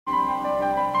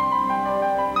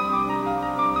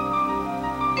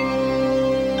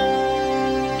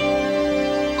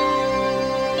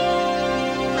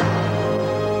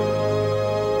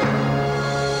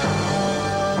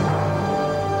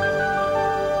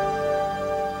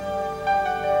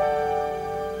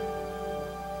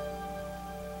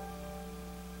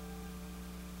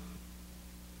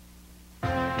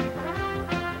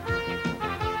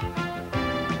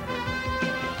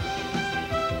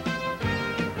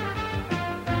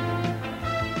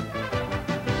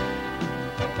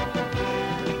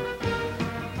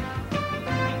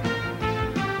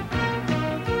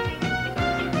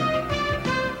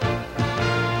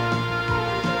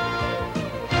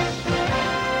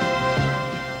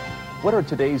What are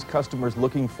today's customers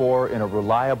looking for in a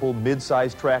reliable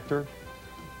mid-size tractor?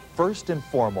 First and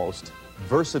foremost,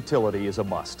 versatility is a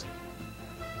must.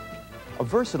 A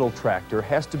versatile tractor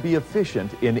has to be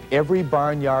efficient in every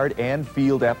barnyard and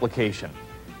field application.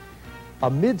 A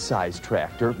mid-size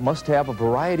tractor must have a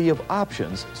variety of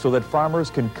options so that farmers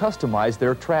can customize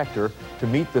their tractor to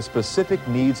meet the specific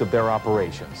needs of their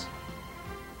operations.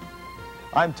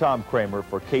 I'm Tom Kramer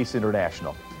for Case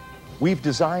International. We've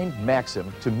designed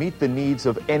Maxxum to meet the needs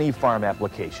of any farm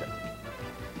application.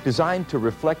 Designed to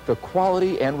reflect the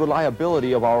quality and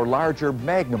reliability of our larger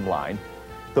Magnum line,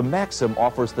 the Maxxum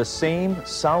offers the same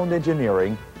sound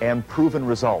engineering and proven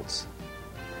results.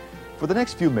 For the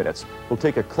next few minutes, we'll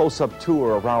take a close-up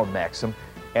tour around Maxxum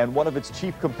and one of its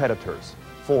chief competitors,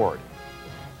 Ford.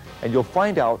 And you'll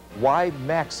find out why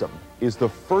Maxxum is the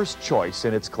first choice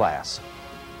in its class.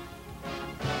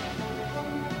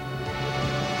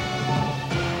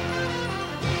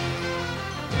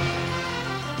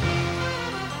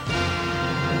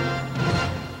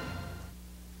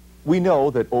 We know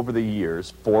that over the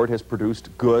years, Ford has produced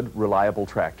good, reliable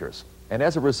tractors, and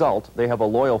as a result, they have a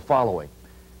loyal following.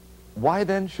 Why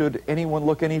then should anyone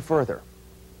look any further?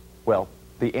 Well,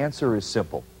 the answer is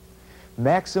simple.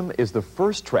 Maxxum is the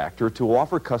first tractor to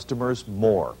offer customers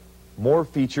more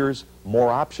features, more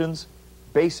options,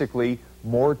 basically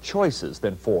more choices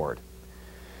than Ford.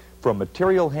 From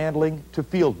material handling to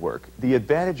field work, the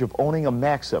advantage of owning a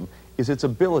Maxxum is its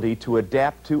ability to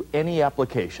adapt to any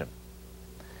application.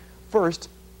 First,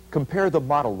 compare the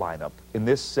model lineup in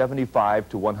this 75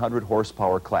 to 100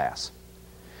 horsepower class.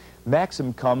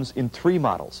 Maxxum comes in three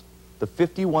models: the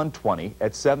 5120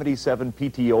 at 77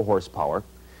 PTO horsepower,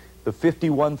 the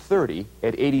 5130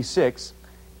 at 86,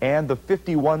 and the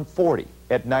 5140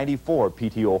 at 94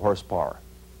 PTO horsepower.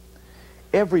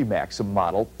 Every Maxxum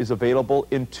model is available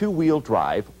in two-wheel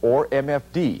drive or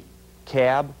MFD,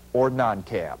 cab or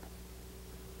non-cab.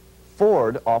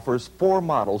 Ford offers four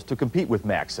models to compete with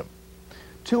Maxxum.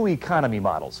 Two economy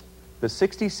models, the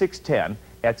 6610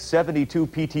 at 72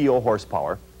 PTO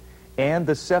horsepower and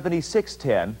the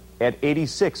 7610 at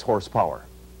 86 horsepower.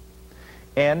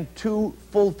 And two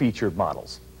full-featured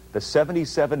models, the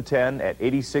 7710 at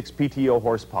 86 PTO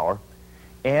horsepower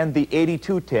and the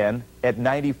 8210 at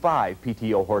 95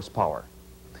 PTO horsepower.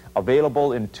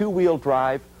 Available in two-wheel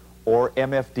drive or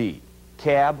MFD,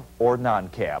 cab or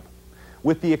non-cab,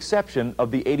 with the exception of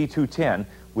the 8210,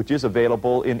 which is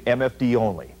available in MFD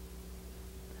only.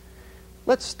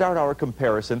 Let's start our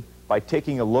comparison by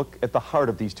taking a look at the heart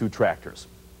of these two tractors,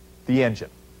 the engine.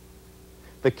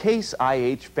 The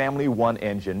CaseIH Family 1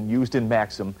 engine used in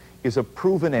Maxxum is a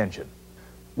proven engine.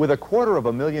 With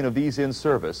 250,000 of these in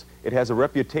service, it has a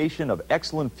reputation of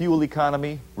excellent fuel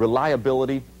economy,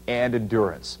 reliability, and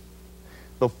endurance.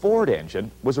 The Ford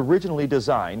engine was originally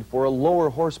designed for a lower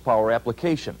horsepower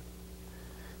application.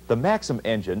 The Maxxum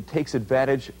engine takes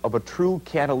advantage of a true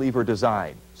cantilever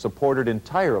design, supported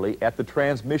entirely at the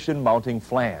transmission mounting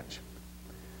flange.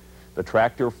 The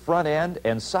tractor front end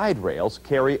and side rails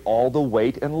carry all the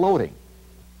weight and loading.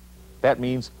 That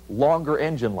means longer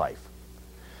engine life.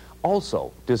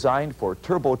 Also, designed for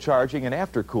turbocharging and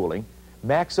aftercooling,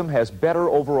 Maxxum has better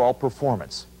overall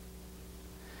performance.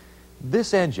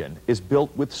 This engine is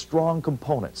built with strong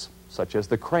components, such as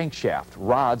the crankshaft,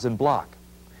 rods, and block,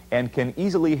 and can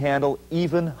easily handle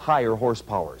even higher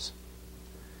horsepowers.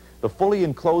 The fully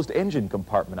enclosed engine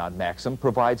compartment on Maxxum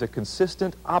provides a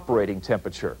consistent operating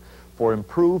temperature for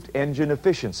improved engine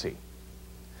efficiency.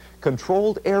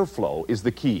 Controlled airflow is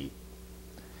the key.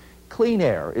 Clean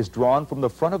air is drawn from the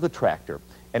front of the tractor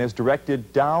and is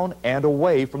directed down and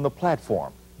away from the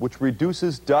platform, which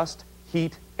reduces dust,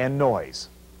 heat, and noise.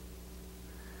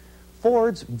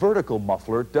 Ford's vertical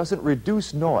muffler doesn't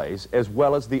reduce noise as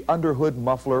well as the underhood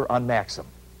muffler on Maxxum.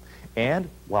 And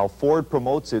while Ford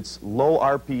promotes its low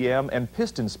RPM and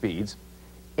piston speeds,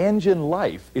 engine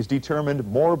life is determined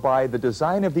more by the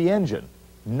design of the engine,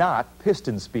 not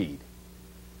piston speed.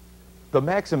 The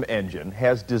Maxxum engine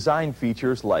has design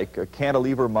features like a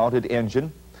cantilever-mounted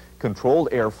engine,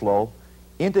 controlled airflow,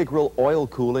 integral oil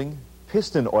cooling,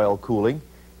 piston oil cooling,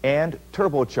 and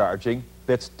turbocharging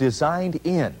that's designed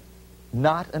in,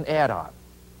 not an add-on.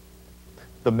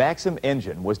 The Maxxum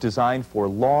engine was designed for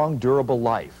long, durable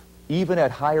life, even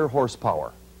at higher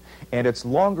horsepower, and its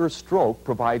longer stroke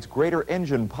provides greater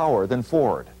engine power than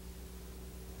Ford.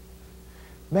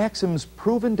 Maxxum's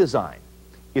proven design,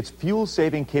 its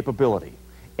fuel-saving capability,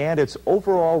 and its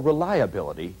overall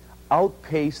reliability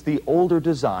outpace the older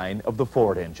design of the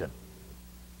Ford engine.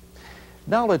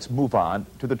 Now let's move on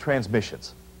to the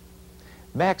transmissions.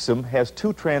 Maxxum has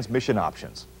two transmission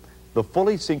options, the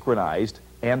fully synchronized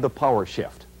and the power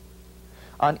shift.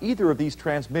 On either of these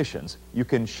transmissions, you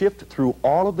can shift through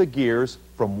all of the gears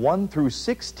from 1 through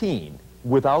 16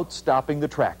 without stopping the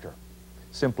tractor.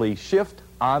 Simply shift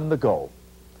on the go.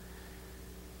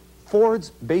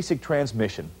 Ford's basic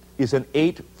transmission is an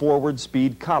 8 forward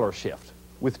speed collar shift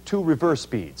with 2 reverse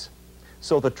speeds,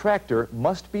 so the tractor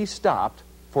must be stopped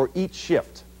for each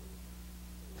shift.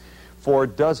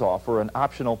 Ford does offer an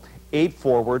optional 8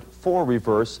 forward, 4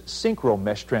 reverse synchro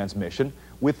mesh transmission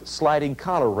with sliding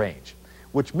collar range,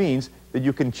 which means that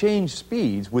you can change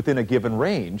speeds within a given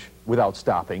range without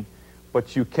stopping,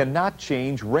 but you cannot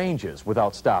change ranges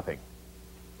without stopping.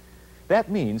 That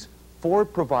means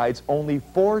Ford provides only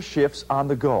 4 shifts on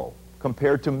the go,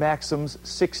 compared to Maxxum's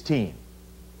 16.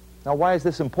 Now, why is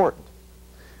this important?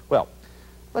 Well,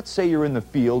 let's say you're in the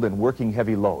field and working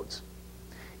heavy loads.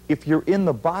 If you're in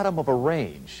the bottom of a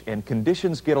range and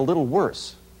conditions get a little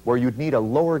worse, where you'd need a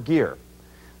lower gear,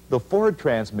 the Ford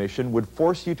transmission would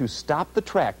force you to stop the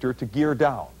tractor to gear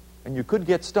down, and you could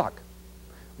get stuck.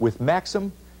 With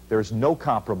Maxxum, there's no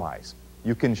compromise.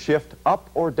 You can shift up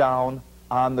or down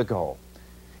on the go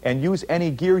and use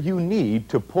any gear you need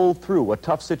to pull through a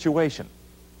tough situation.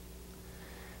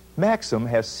 Maxxum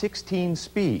has 16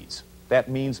 speeds. That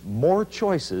means more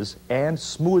choices and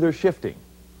smoother shifting.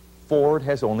 Ford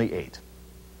has only 8.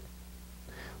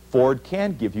 Ford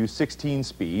can give you 16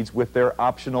 speeds with their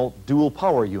optional dual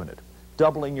power unit,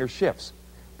 doubling your shifts,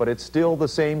 but it's still the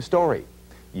same story.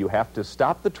 You have to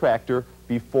stop the tractor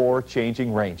before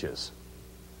changing ranges.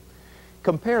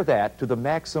 Compare that to the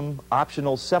Maxxum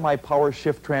optional semi-power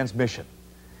shift transmission.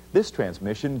 This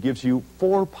transmission gives you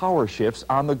 4 power shifts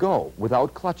on the go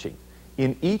without clutching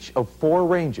in each of 4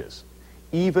 ranges,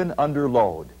 even under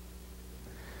load.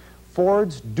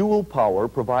 Ford's dual power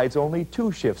provides only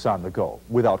 2 shifts on the go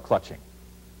without clutching.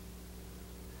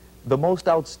 The most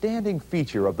outstanding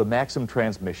feature of the Maxxum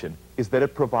transmission is that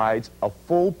it provides a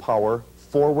full power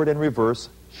forward and reverse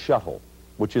shuttle,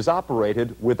 which is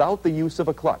operated without the use of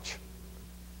a clutch.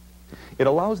 It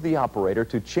allows the operator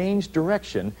to change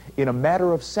direction in a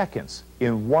matter of seconds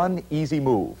in one easy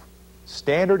move.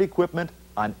 Standard equipment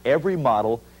on every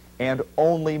model, and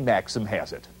only Maxxum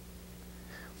has it.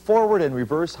 Forward and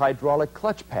reverse hydraulic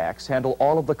clutch packs handle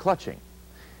all of the clutching.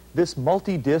 This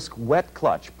multi-disc wet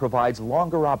clutch provides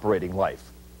longer operating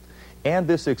life. And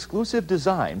this exclusive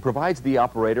design provides the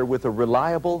operator with a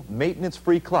reliable,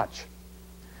 maintenance-free clutch.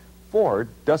 Ford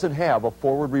doesn't have a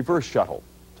forward-reverse shuttle.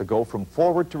 To go from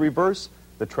forward to reverse,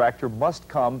 the tractor must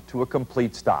come to a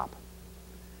complete stop.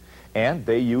 And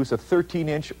they use a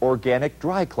 13-inch organic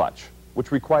dry clutch,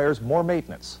 which requires more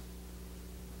maintenance.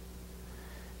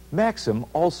 Maxxum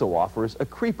also offers a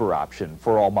creeper option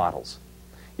for all models.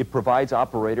 It provides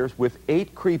operators with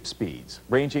 8 creep speeds,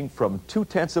 ranging from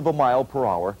 0.2 of a mile per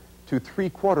hour to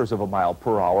 0.75 of a mile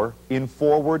per hour in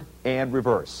forward and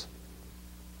reverse.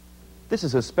 This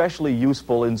is especially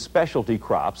useful in specialty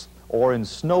crops or in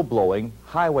snow blowing,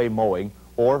 highway mowing,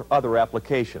 or other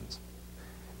applications.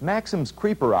 Maxxum's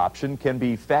creeper option can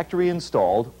be factory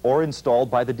installed or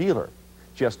installed by the dealer.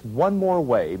 Just one more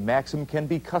way Maxxum can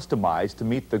be customized to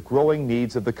meet the growing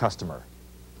needs of the customer.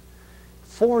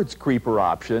 Ford's creeper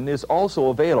option is also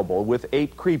available with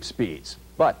 8 creep speeds,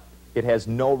 but it has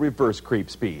no reverse creep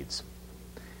speeds.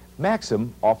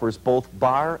 Maxxum offers both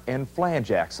bar and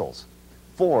flange axles.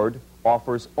 Ford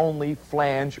offers only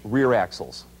flange rear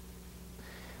axles.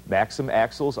 Maxxum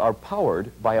axles are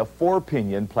powered by a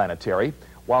 4-pinion planetary,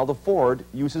 while the Ford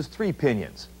uses 3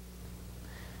 pinions.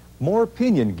 More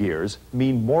pinion gears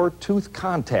mean more tooth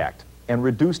contact and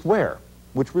reduced wear,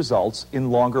 which results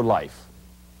in longer life.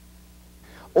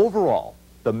 Overall,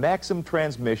 the Maxxum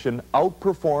transmission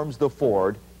outperforms the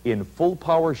Ford in full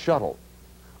power shuttle,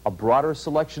 a broader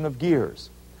selection of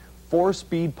gears,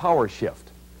 4-speed power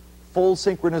shift, full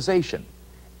synchronization,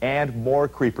 and more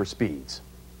creeper speeds.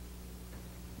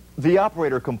 The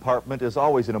operator compartment is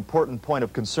always an important point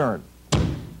of concern.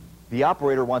 The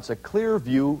operator wants a clear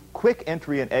view, quick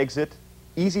entry and exit,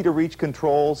 easy-to-reach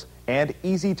controls, and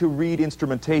easy-to-read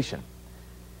instrumentation.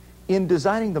 In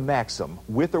designing the Maxxum,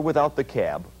 with or without the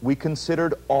cab, we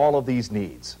considered all of these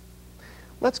needs.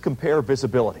 Let's compare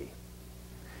visibility.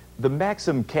 The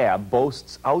Maxxum cab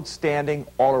boasts outstanding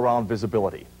all-around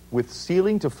visibility, with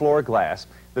ceiling-to-floor glass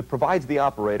that provides the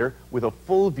operator with a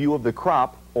full view of the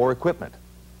crop or equipment.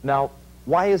 Now,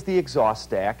 why is the exhaust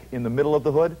stack in the middle of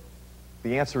the hood?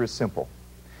 The answer is simple.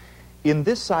 In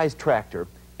this size tractor,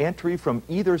 entry from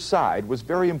either side was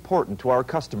very important to our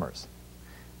customers.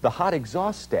 The hot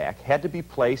exhaust stack had to be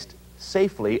placed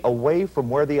safely away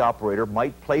from where the operator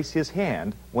might place his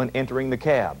hand when entering the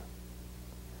cab.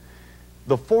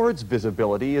 The Ford's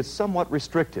visibility is somewhat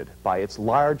restricted by its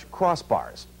large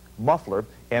crossbars, muffler,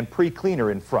 and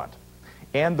pre-cleaner in front,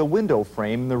 and the window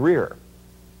frame in the rear.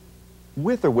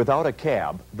 With or without a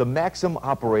cab, the Maxxum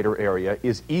operator area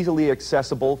is easily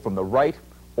accessible from the right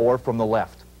or from the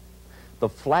left. The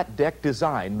flat deck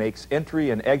design makes entry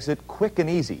and exit quick and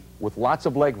easy with lots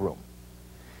of legroom.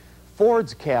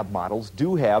 Ford's cab models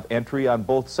do have entry on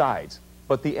both sides,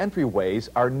 but the entryways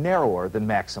are narrower than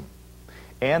Maxxum.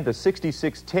 And the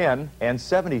 6610 and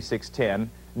 7610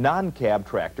 non-cab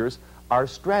tractors are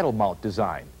straddle mount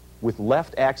design with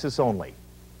left axis only.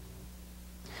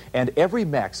 And every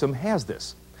Maxxum has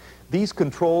this. These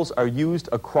controls are used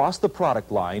across the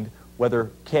product line,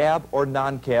 whether cab or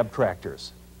non-cab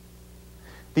tractors.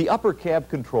 The upper cab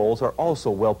controls are also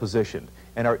well positioned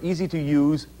and are easy to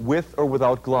use with or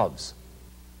without gloves.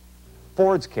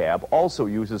 Ford's cab also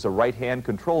uses a right-hand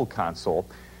control console,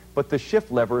 but the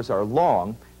shift levers are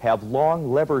long, have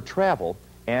long lever travel,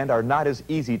 and are not as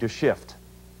easy to shift.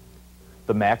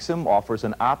 The Maxxum offers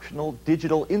an optional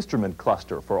digital instrument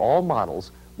cluster for all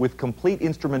models with complete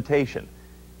instrumentation,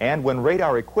 and when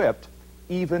radar equipped,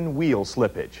 even wheel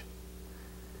slippage.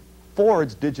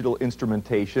 Ford's digital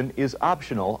instrumentation is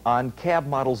optional on cab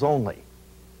models only.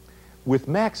 With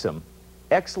Maxxum,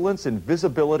 excellence in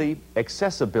visibility,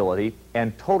 accessibility,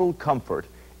 and total comfort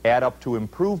add up to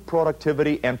improved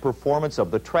productivity and performance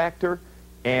of the tractor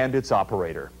and its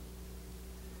operator.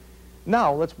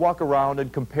 Now let's walk around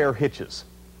and compare hitches.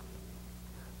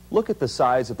 Look at the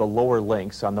size of the lower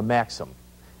links on the Maxxum.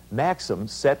 Maxxum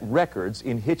set records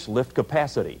in hitch lift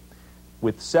capacity,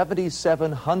 with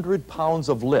 7,700 pounds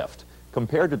of lift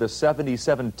compared to the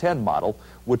 7710 model,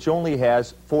 which only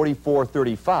has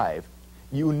 4,435.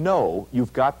 You know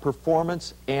you've got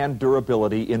performance and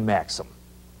durability in Maxxum.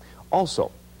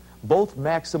 Also, both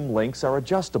Maxxum links are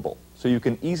adjustable, so you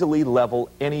can easily level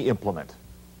any implement.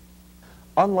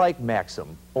 Unlike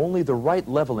Maxxum, only the right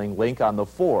leveling link on the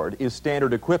Ford is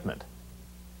standard equipment.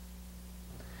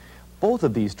 Both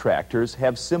of these tractors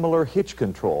have similar hitch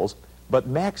controls, but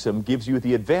Maxxum gives you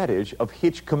the advantage of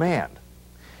hitch command,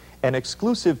 an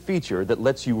exclusive feature that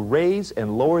lets you raise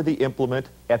and lower the implement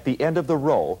at the end of the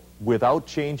row without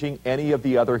changing any of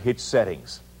the other hitch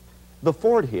settings. The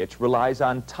Ford hitch relies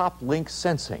on top link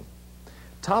sensing.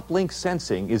 Top link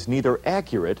sensing is neither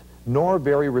accurate nor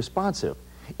very responsive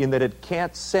in that it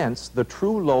can't sense the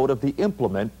true load of the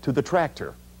implement to the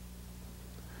tractor.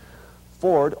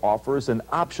 Ford offers an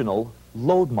optional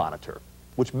load monitor,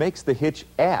 which makes the hitch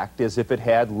act as if it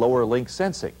had lower link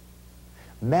sensing.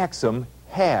 Maxxum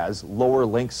has lower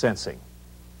link sensing.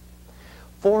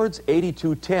 Ford's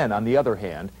 8210, on the other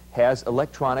hand, has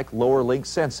electronic lower link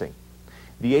sensing.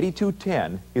 The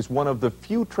 8210 is one of the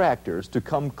few tractors to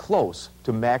come close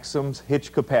to Maxxum's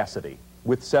hitch capacity,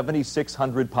 with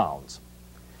 7,600 pounds.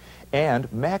 And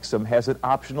Maxxum has an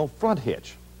optional front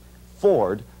hitch.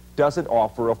 Ford doesn't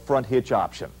offer a front hitch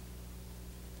option.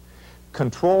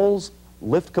 Controls,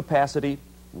 lift capacity,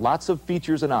 lots of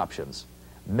features and options.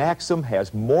 Maxxum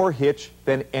has more hitch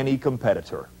than any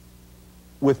competitor.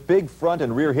 With big front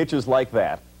and rear hitches like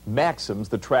that, Maxxum's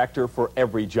the tractor for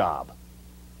every job.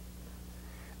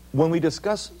 When we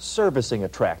discuss servicing a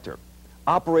tractor,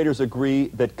 operators agree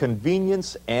that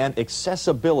convenience and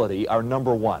accessibility are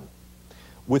number one.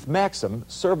 With Maxxum,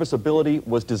 serviceability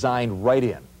was designed right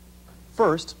in.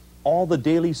 First, all the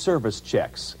daily service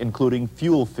checks, including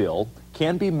fuel fill,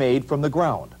 can be made from the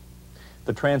ground.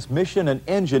 The transmission and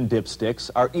engine dipsticks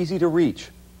are easy to reach,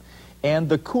 and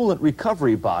the coolant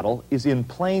recovery bottle is in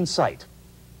plain sight.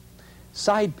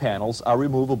 Side panels are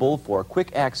removable for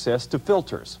quick access to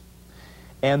filters,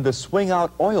 and the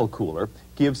swing-out oil cooler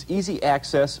gives easy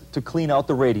access to clean out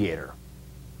the radiator.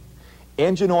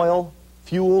 Engine oil,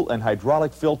 fuel, and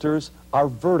hydraulic filters are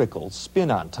vertical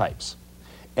spin-on types,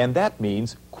 and that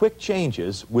means quick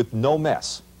changes with no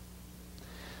mess.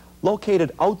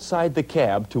 Located outside the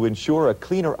cab to ensure a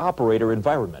cleaner operator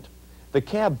environment, the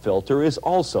cab filter is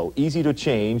also easy to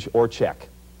change or check.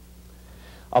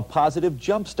 A positive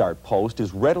jump start post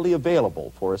is readily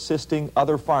available for assisting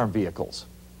other farm vehicles.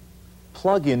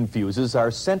 Plug-in fuses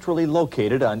are centrally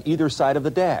located on either side of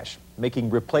the dash, making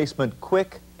replacement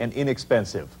quick and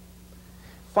inexpensive.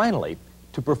 Finally,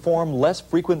 to perform less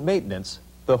frequent maintenance,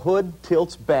 the hood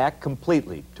tilts back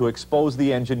completely to expose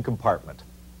the engine compartment.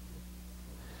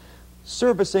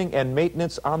 Servicing and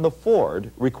maintenance on the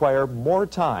Ford require more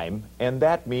time, and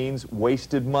that means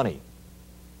wasted money.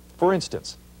 For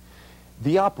instance,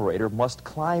 the operator must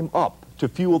climb up to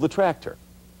fuel the tractor,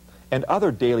 and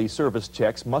other daily service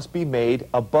checks must be made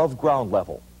above ground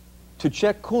level. To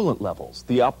check coolant levels,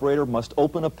 the operator must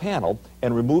open a panel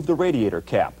and remove the radiator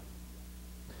cap.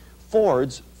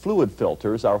 Ford's fluid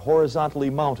filters are horizontally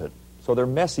mounted, so they're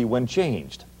messy when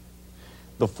changed.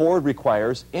 The Ford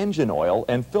requires engine oil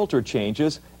and filter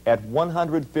changes at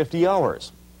 150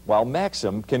 hours, while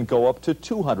Maxxum can go up to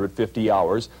 250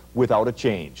 hours without a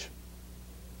change.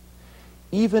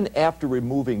 Even after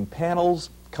removing panels,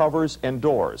 covers, and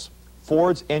doors,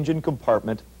 Ford's engine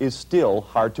compartment is still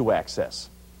hard to access.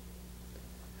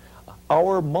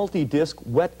 Our multi-disc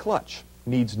wet clutch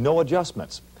needs no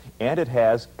adjustments, and it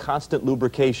has constant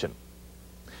lubrication.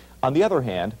 On the other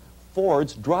hand,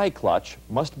 Ford's dry clutch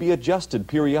must be adjusted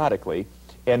periodically,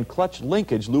 and clutch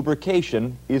linkage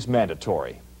lubrication is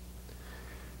mandatory.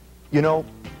 You know,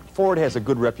 Ford has a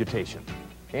good reputation,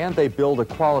 and they build a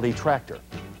quality tractor.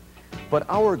 But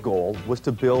our goal was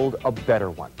to build a better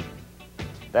one.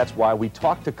 That's why we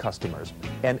talked to customers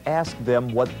and asked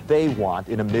them what they want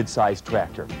in a mid-size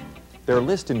tractor. Their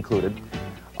list included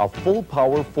a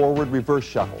full-power forward-reverse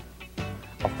shuttle,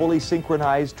 a fully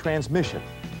synchronized transmission,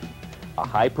 a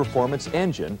high-performance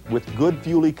engine with good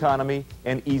fuel economy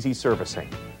and easy servicing,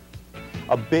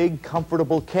 a big,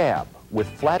 comfortable cab with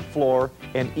flat floor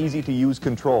and easy-to-use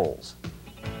controls.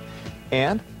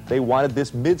 And they wanted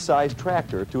this mid-sized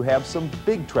tractor to have some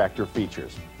big tractor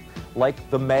features, like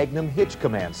the Magnum hitch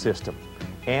command system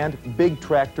and big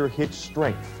tractor hitch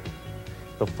strength,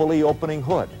 the fully opening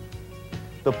hood,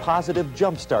 the positive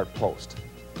jump start post,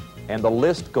 and the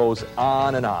list goes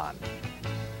on and on.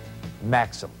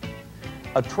 Maxxum,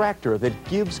 a tractor that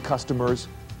gives customers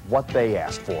what they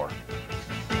asked for.